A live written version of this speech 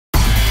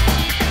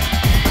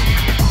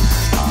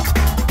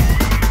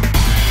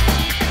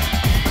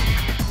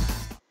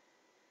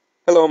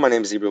Hello, my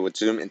name is Zebra with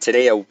Zoom, and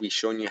today I will be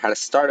showing you how to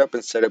start up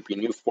and set up your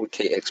new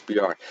 4K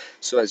XVR.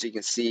 So as you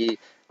can see,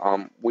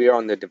 we are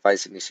on the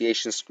device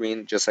initiation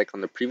screen, just like on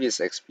the previous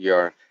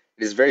XVR.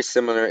 It is very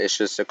similar, it's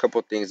just a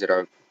couple things that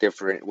are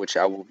different, which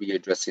I will be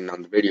addressing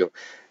on the video.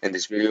 In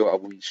this video, I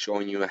will be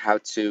showing you how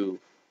to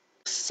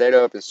set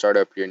up and start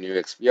up your new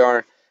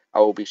XVR. I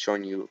will be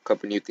showing you a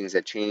couple new things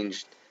that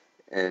changed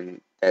and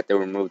that they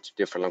were moved to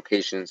different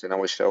locations, and I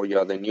will show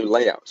you the new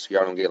layout so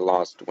y'all don't get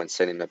lost when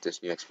setting up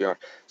this new XVR.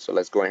 So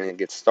let's go ahead and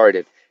get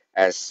started.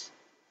 As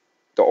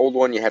the old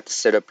one, you have to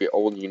set up your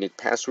old unique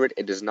password.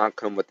 It does not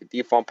come with the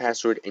default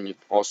password, and you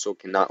also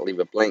cannot leave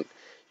it blank.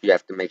 You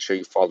have to make sure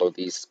you follow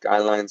these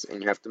guidelines,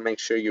 and you have to make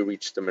sure you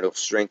reach the middle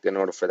strength in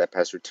order for that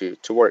password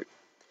to work.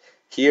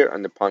 Here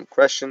on the prompt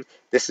question,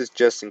 this is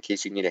just in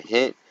case you need a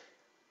hint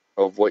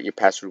of what your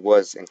password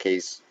was in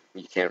case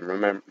you can't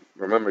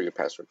remember your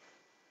password.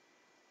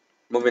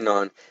 Moving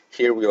on,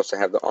 here we also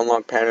have the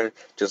unlock pattern,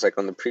 just like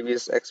on the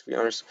previous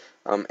XVRs.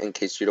 In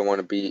case you don't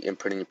want to be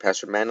inputting your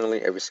password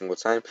manually every single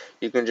time,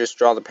 you can just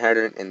draw the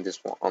pattern and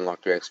this will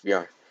unlock your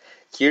XVR.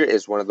 Here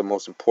is one of the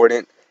most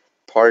important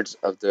parts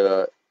of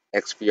the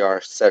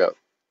XVR setup.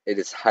 It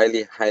is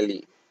highly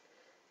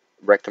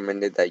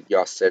recommended that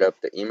y'all set up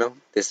the email.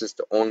 This is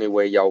the only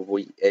way y'all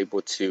will be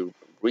able to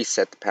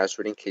reset the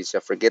password in case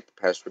y'all forget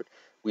the password.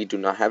 We do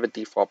not have a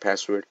default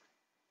password,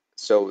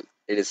 so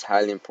it is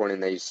highly important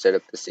that you set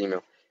up this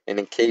email. And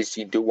in case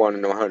you do want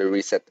to know how to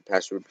reset the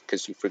password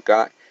because you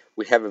forgot,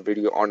 we have a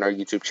video on our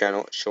YouTube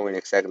channel showing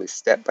exactly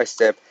step by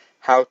step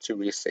how to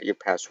reset your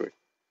password.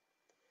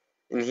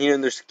 And here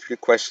in the security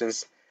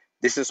questions,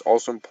 this is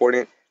also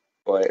important,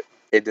 but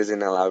it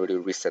doesn't allow you to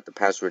reset the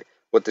password.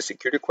 What the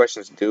security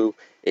questions do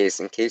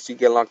is, in case you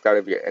get locked out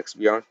of your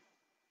XVR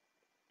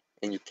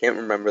and you can't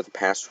remember the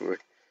password,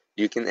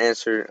 you can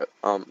answer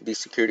these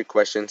security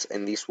questions,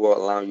 and these will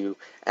allow you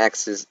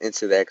access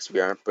into the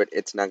XVR, but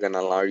it's not going to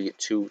allow you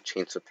to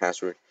change the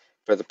password.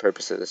 For the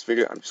purpose of this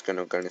video, I'm just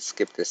going to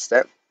skip this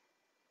step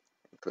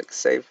and click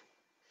save.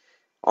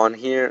 On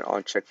here,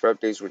 on check for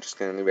updates, we're just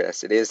going to leave it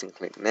as it is and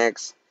click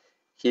next.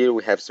 Here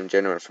we have some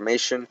general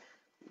information.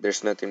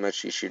 There's nothing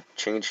much you should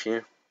change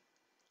here.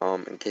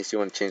 In case you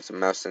want to change the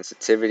mouse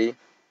sensitivity,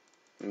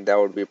 that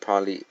would be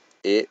probably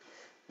it,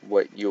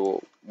 what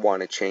you'll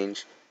want to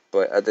change.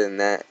 But other than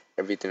that,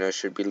 everything else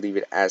should be leave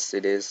it as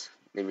it is,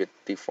 leave it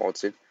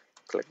defaulted.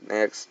 Click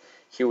next.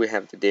 Here we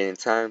have the date and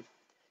time.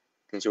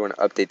 Since you want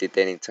to update the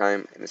date and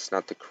time and it's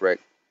not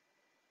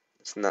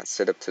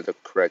set up to the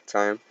correct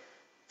time,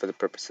 for the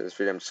purpose of this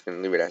video, I'm just going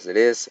to leave it as it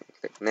is and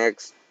click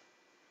next.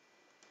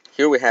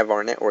 Here we have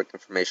our network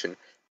information.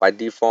 By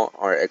default,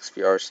 our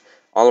XVRs,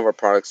 all of our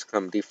products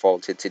come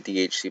defaulted to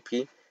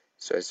DHCP.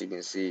 So as you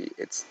can see,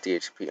 it's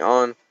DHCP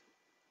on.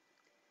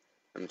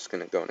 I'm just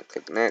going to go and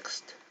click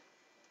next.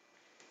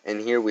 And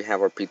here we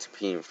have our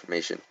P2P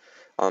information.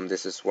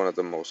 This is one of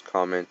the most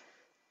common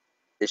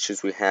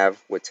issues we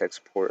have with tech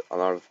support. A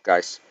lot of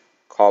guys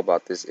call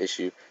about this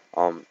issue.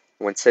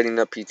 When setting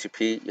up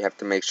P2P, you have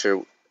to make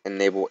sure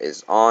enable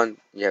is on.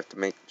 You have to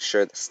make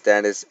sure the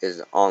status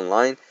is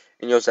online.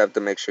 And you also have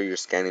to make sure you're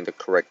scanning the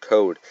correct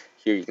code.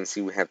 Here you can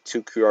see we have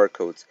two QR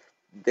codes.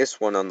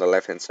 This one on the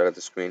left hand side of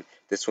the screen,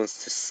 this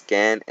one's to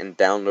scan and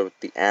download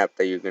the app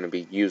that you're going to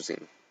be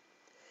using.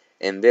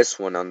 And this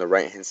one on the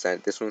right hand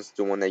side, this one's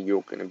the one that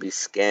you're going to be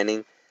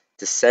scanning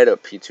to set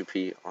up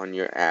P2P on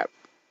your app.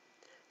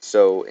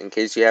 So in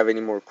case you have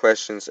any more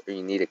questions or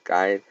you need a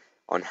guide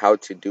on how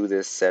to do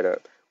this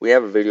setup, we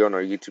have a video on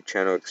our YouTube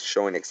channel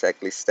showing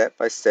exactly step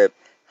by step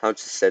how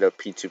to set up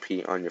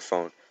P2P on your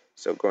phone.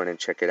 So go ahead and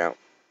check it out.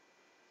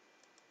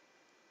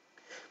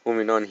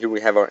 Moving on, here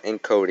we have our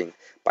encoding.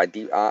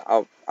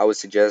 I would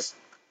suggest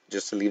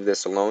just to leave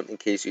this alone in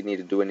case you need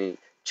to do any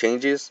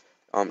changes.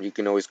 You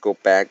can always go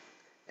back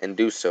and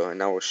do so,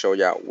 and I will show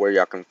y'all where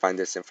y'all can find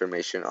this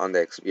information on the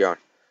XVR.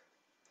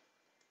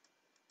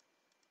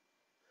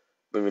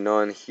 Moving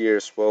on, here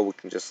as well, we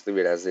can just leave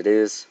it as it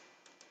is,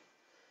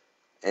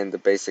 and the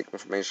basic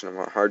information of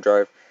our hard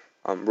drive.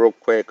 Real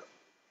quick,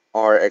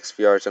 our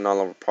XVRs and all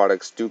of our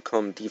products do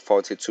come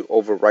defaulted to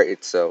overwrite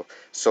itself.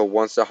 So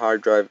once the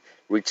hard drive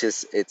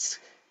reaches its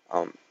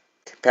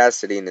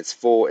capacity and it's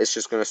full, it's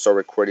just going to start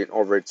recording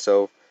over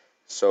itself.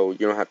 So you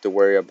don't have to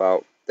worry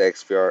about the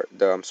XVR,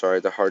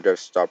 the hard drive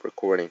stop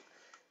recording.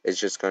 It's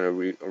just going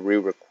to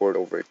re-record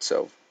over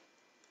itself.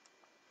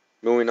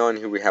 Moving on,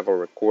 here we have our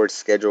record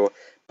schedule.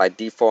 By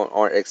default,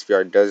 our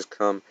XVR does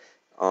come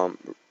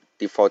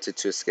defaulted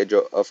to a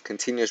schedule of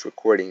continuous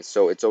recording,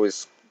 so it's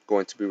always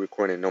going to be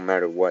recording no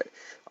matter what.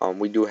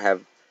 We do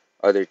have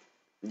other,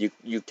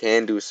 you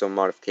can do some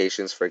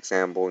modifications. For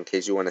example, in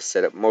case you want to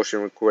set up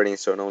motion recording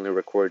so it only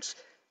records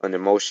under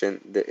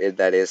motion,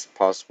 that is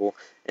possible.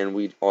 And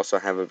we also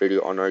have a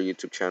video on our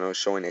YouTube channel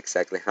showing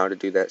exactly how to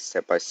do that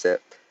step by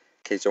step,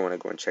 in case you want to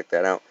go and check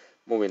that out.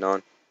 Moving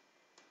on,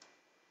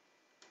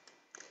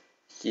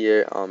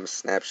 here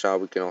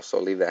snapshot, we can also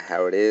leave that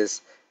how it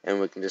is,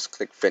 and we can just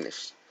click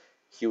finish.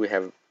 Here we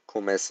have a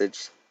cool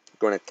message. I'm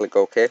going to click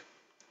OK.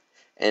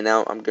 And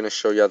now I'm going to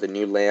show y'all the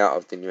new layout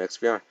of the new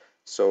XVR.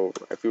 So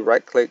if you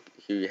right click,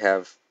 here you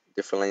have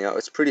different layout.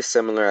 It's pretty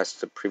similar as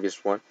the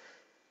previous one.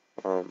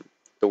 Um,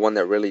 the one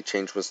that really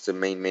changed was the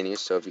main menu.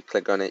 So if you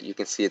click on it, you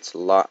can see it's a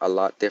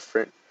lot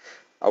different.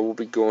 I will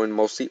be going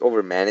mostly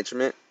over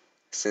management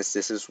since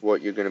this is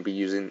what you're going to be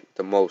using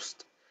the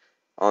most.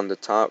 On the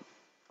top,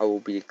 I will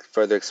be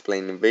further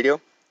explaining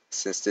video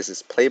since this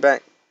is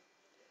playback,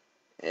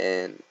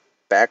 and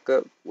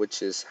backup,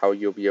 which is how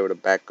you'll be able to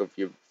back up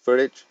your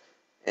footage.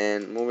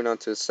 And moving on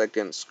to the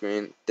second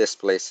screen,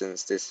 display,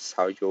 since this is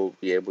how you'll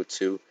be able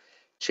to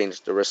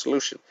change the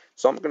resolution.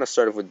 So I'm going to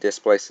start off with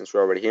display since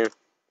we're already here.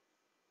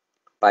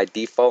 By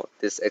default,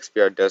 this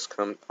XVR does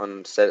come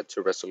on set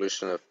to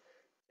resolution of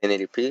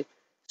 1080p.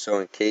 So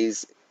in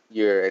case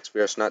your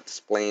XVR is not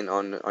displaying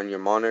on your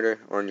monitor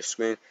or on your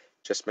screen,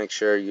 just make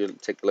sure you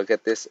take a look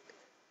at this.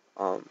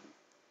 Um,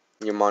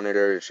 your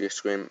monitor, your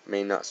screen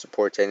may not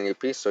support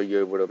 1080p, so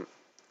you're able to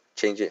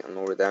change it and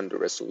lower down the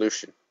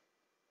resolution.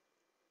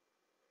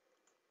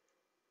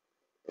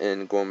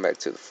 And going back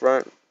to the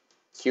front,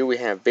 here we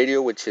have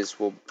video, which is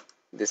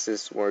this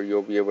is where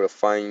you'll be able to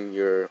find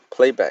your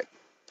playback.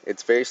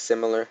 It's very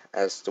similar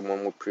as the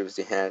one we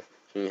previously had.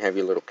 Here you have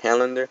your little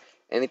calendar.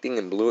 Anything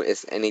in blue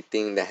is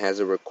anything that has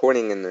a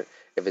recording in there.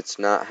 If it's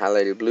not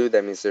highlighted blue,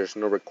 that means there's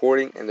no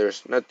recording and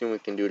there's nothing we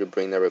can do to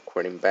bring that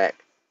recording back.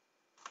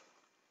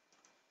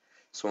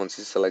 So once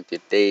you select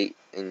your date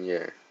and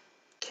your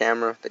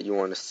camera that you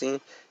want to see,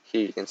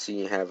 here you can see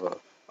you have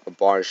a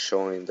bar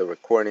showing the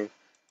recording.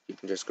 You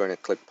can just go ahead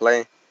and click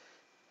play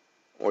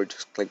or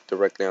just click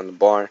directly on the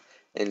bar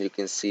and you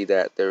can see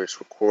that there is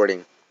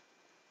recording.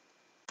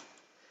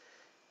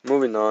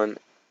 Moving on,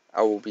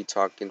 I will be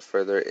talking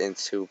further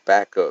into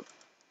backup.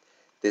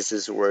 This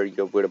is where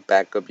you're able to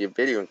back up your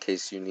video in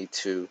case you need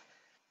to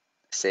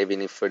save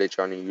any footage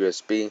on your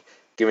USB.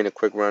 Giving a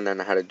quick run on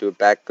how to do a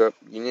backup,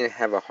 you need to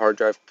have a hard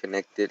drive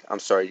connected.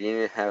 You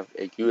need to have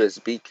a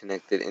USB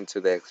connected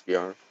into the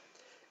XVR.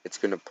 It's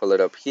going to pull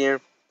it up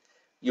here.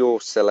 You'll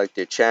select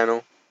your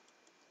channel.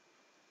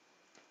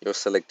 You'll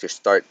select your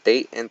start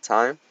date and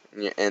time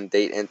and your end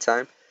date and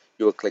time.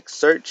 You will click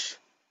search,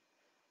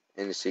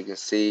 and as you can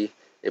see,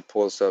 it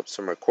pulls up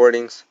some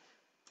recordings.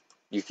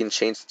 You can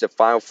change the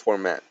file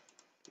format.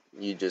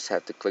 You just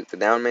have to click the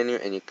down menu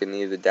and you can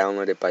either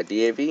download it by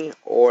DAV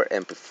or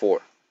MP4.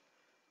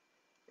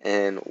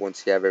 And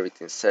once you have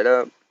everything set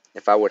up,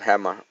 if I would have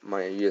my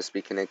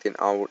USB connected,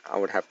 I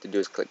would have to do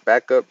is click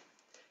backup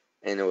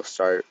and it will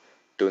start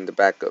doing the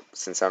backup.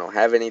 Since I don't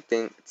have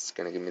anything, it's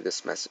going to give me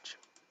this message.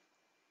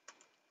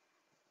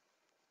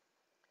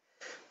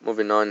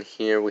 Moving on,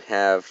 here we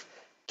have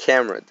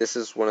camera. This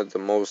is one of the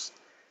most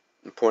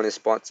important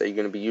spots that you're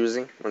going to be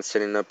using when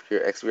setting up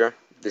your XVR.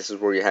 This is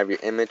where you have your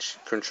image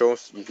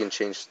controls. You can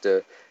change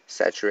the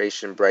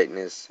saturation,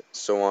 brightness,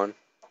 so on.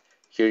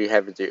 Here you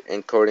have your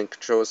encoding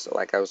controls,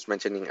 like I was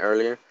mentioning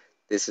earlier.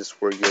 This is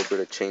where you're able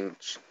to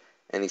change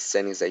any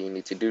settings that you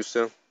need to do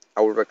so.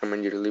 I would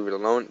recommend you to leave it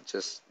alone,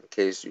 just in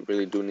case you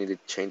really do need to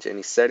change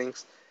any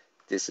settings.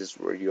 This is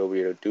where you'll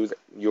be able to do that.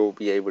 You'll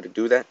be able to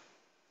do that.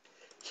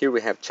 Here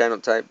we have channel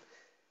type.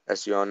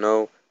 As you all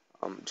know,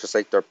 just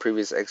like our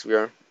previous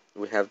XVR,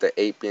 we have the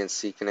 8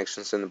 BNC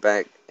connections in the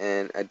back,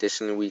 and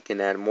additionally we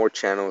can add more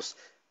channels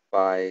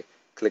by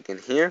clicking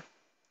here.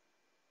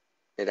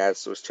 It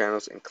adds those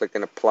channels and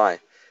clicking apply.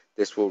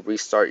 This will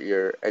restart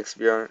your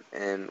XVR,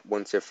 and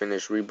once you're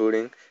finished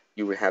rebooting,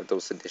 you will have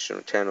those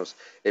additional channels.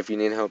 If you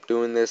need help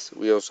doing this,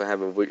 we also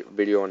have a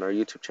video on our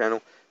YouTube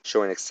channel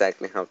showing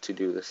exactly how to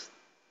do this.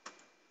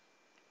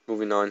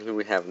 Moving on, here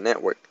we have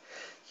network.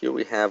 Here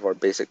we have our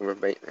basic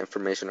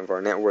information of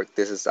our network.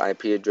 This is the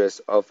IP address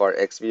of our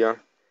XVR.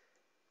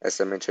 As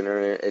I mentioned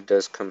earlier, it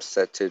does come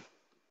set to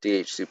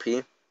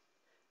DHCP.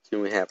 Here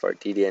we have our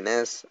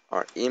DDNS,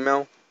 our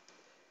email,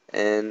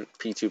 and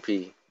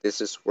P2P.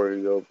 This is where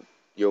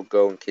you'll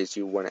go in case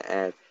you want to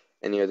add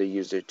any other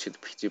user to the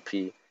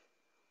P2P,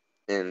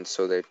 and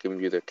so they can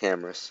view their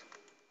cameras.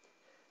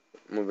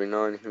 Moving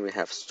on, here we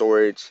have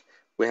storage.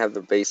 We have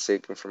the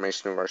basic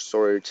information of our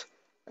storage.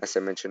 As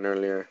I mentioned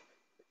earlier,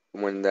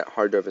 when that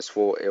hard drive is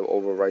full, it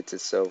overwrites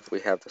itself.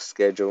 We have the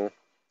schedule.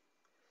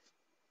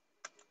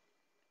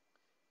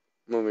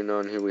 Moving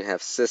on, here we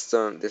have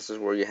system. This is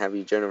where you have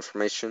your general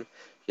information.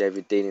 You have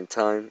your date and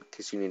time in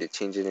case you need to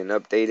change it and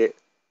update it.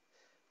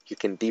 You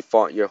can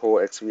default your whole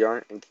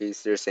XVR in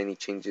case there's any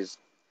changes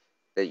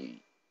that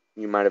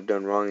you might have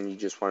done wrong and you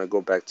just want to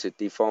go back to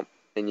default.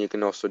 And you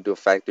can also do a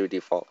factory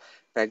default.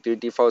 Factory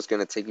default is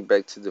going to take you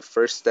back to the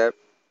first step,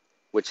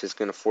 which is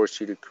going to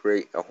force you to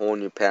create a whole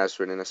new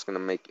password, and it's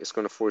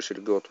going to force you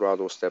to go through all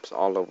those steps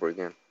all over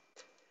again.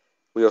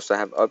 We also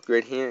have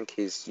upgrade here in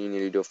case you need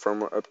to do a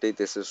firmware update.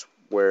 This is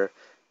where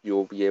you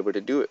will be able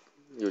to do it.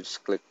 You'll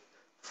just click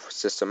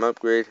system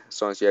upgrade.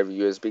 As long as you have a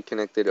USB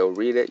connected, it'll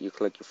read it. You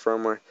click your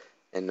firmware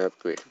and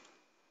upgrade.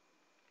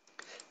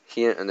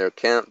 Here under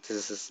account,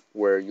 this is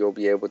where you'll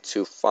be able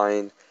to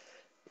find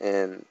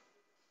and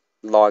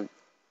log.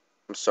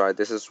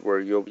 This is where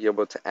you'll be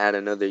able to add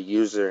another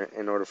user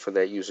in order for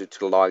that user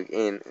to log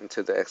in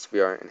into the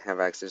XVR and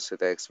have access to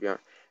the XVR.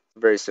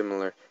 very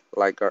similar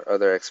like our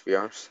other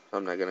XVRs.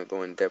 I'm not going to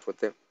go in depth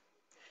with it.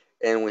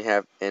 And we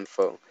have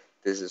info.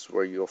 This is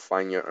where you'll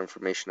find your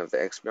information of the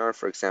XVR.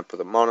 For example,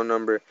 the model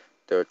number,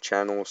 the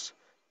channels,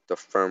 the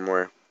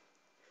firmware.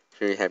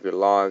 Here you have your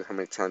log, how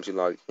many times you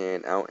log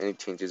in, out, any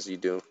changes you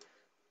do,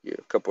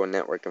 a couple of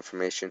network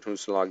information,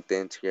 who's logged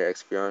into your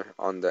XVR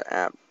on the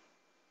app,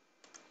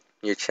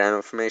 your channel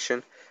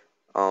information.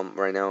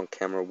 Right now on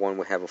camera 1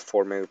 we have a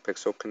 4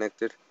 megapixel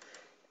connected,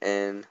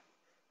 and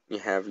you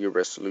have your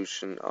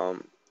resolution,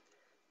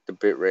 the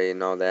bitrate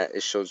and all that.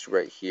 It shows you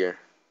right here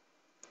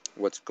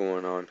what's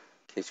going on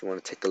in case you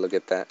want to take a look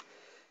at that.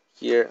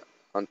 Here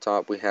on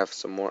top we have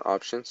some more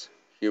options.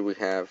 Here we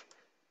have,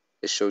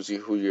 it shows you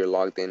who you're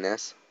logged in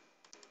as.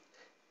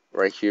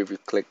 Right here, if you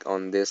click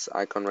on this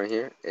icon right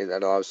here, it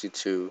allows you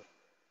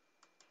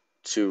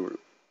to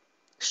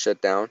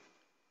shut down,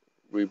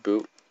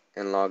 reboot,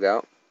 and log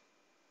out.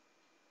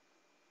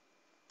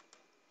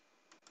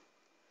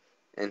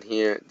 And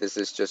here, this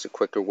is just a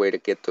quicker way to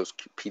get those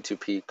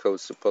P2P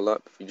codes to pull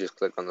up. If you just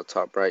click on the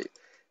top right,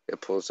 it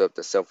pulls up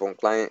the cell phone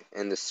client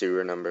and the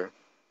serial number.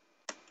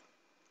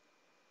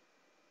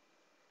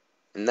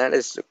 And that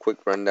is a quick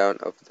rundown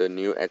of the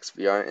new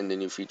XVR and the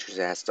new features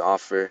it has to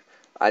offer.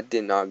 I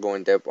did not go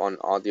in depth on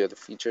all the other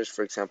features,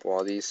 for example,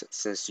 all these,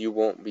 since you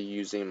won't be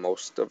using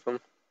most of them.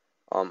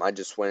 I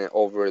just went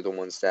over the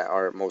ones that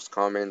are most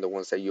common, the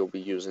ones that you'll be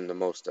using the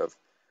most of,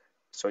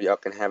 so y'all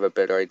can have a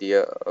better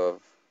idea of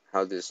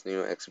how this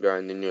new XVR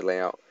and the new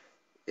layout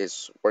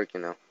is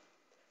working now.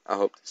 I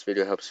hope this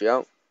video helps you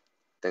out.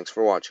 Thanks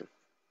for watching.